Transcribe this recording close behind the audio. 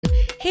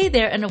Hey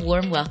there and a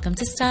warm welcome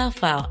to Style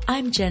File.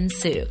 I'm Jen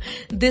Su.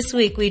 This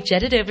week we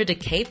jetted over to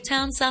Cape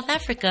Town, South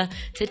Africa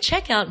to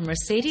check out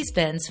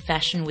Mercedes-Benz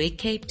Fashion Week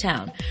Cape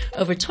Town.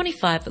 Over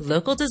 25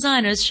 local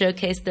designers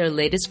showcased their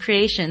latest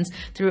creations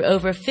through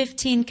over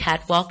 15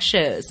 catwalk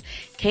shows.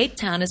 Cape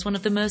Town is one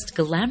of the most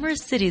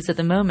glamorous cities at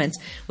the moment,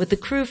 with the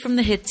crew from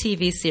the hit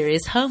TV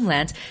series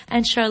Homeland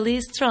and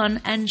Charlize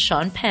Theron and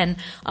Sean Penn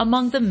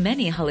among the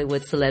many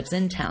Hollywood celebs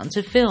in town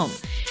to film.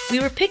 We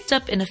were picked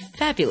up in a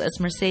fabulous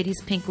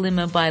Mercedes pink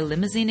limo by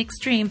Limousine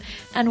Extreme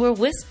and were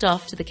whisked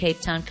off to the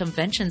Cape Town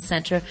Convention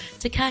Center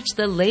to catch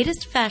the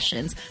latest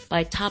fashions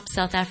by top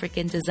South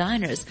African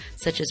designers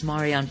such as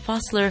Marianne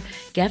Vosloo,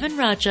 Gavin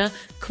Raja,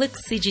 Click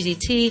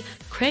CGDT,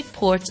 Craig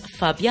Port,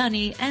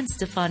 Fabiani, and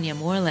Stefania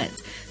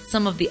Moreland.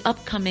 Some of the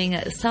upcoming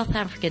South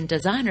African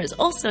designers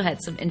also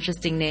had some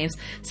interesting names,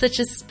 such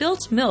as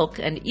Spilt Milk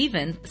and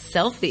even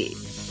Selfie.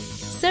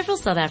 Several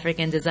South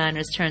African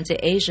designers turned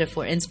to Asia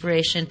for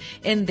inspiration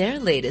in their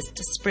latest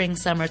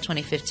Spring-Summer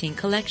 2015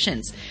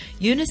 collections.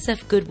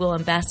 UNICEF Goodwill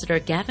Ambassador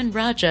Gavin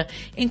Raja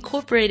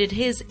incorporated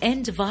his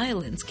End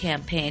Violence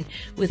campaign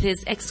with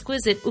his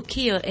exquisite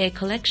Ukiyo-e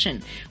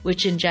collection,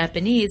 which in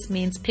Japanese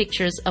means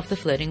pictures of the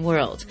floating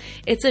world.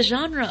 It's a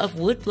genre of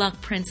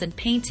woodblock prints and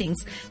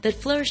paintings that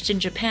flourished in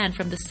Japan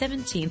from the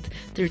 17th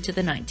through to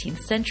the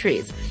 19th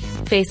centuries.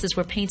 Faces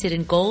were painted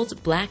in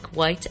gold, black,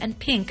 white, and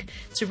pink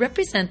to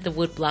represent the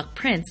woodblock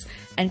prints,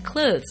 and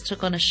clothes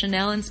took on a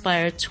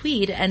Chanel-inspired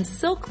tweed and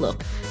silk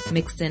look,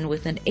 mixed in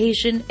with an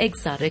Asian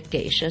exotic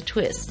geisha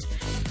twist.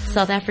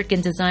 South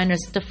African designer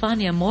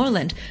Stefania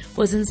Moreland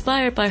was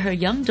inspired by her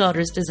young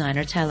daughter's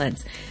designer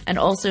talents and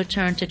also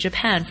turned to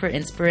Japan for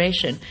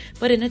inspiration,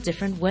 but in a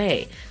different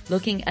way,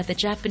 looking at the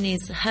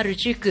Japanese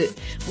Harajuku,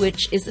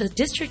 which is a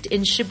district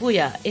in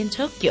Shibuya in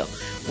Tokyo,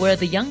 where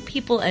the young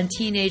people and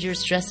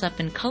teenagers dress up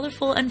in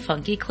colorful and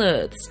funky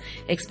clothes.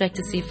 Expect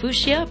to see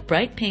fuchsia,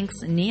 bright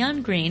pinks,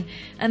 neon green,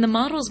 and the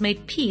models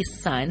made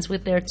peace signs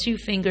with their two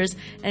fingers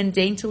and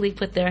daintily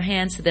put their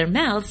hands to their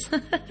mouths,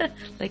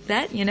 like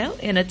that,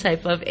 in a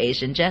type of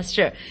Asian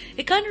gesture.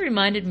 It kind of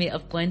reminded me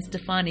of Gwen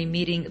Stefani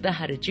meeting the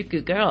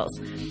Harajuku girls.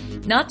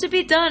 Not to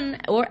be done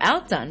or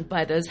outdone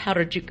by those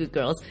Harajuku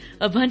girls,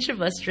 a bunch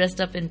of us dressed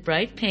up in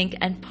bright pink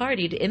and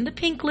partied in the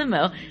pink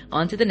limo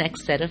onto the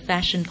next set of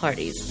fashion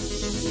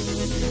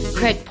parties.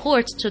 Craig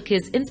Port took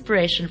his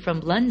inspiration from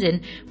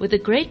London with a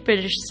Great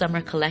British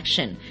Summer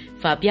collection.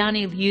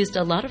 Fabiani used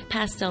a lot of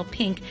pastel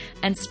pink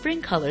and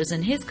spring colors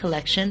in his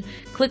collection.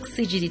 Click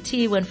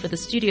CGDT went for the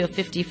Studio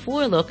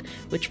 54 look,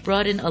 which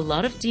brought in a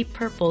lot of deep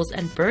purples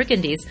and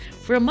burgundies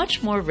for a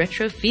much more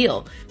retro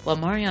feel, while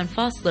Marianne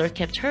Vosloo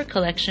kept her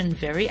collection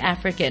very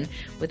African,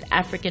 with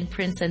African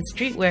prints and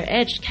streetwear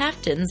edged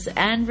caftans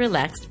and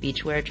relaxed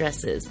beachwear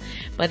dresses.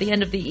 By the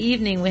end of the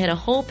evening, we had a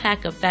whole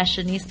pack of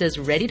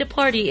fashionistas ready to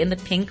party in the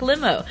pink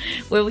limo,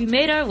 where we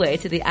made our way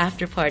to the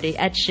after party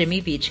at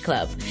Shimmy Beach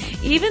Club.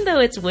 Even though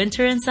it's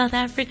winter in South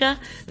Africa,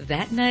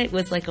 that night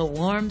was like a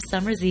warm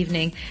summer's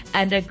evening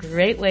and a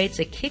great way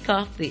to kick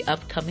off the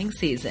upcoming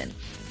season.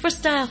 For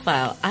Style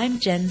File, I'm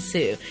Jen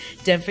Su.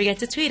 Don't forget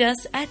to tweet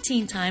us at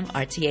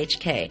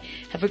TeenTimeRTHK.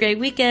 Have a great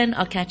weekend.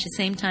 I'll catch you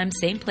same time,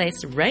 same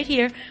place, right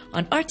here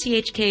on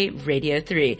RTHK Radio 3.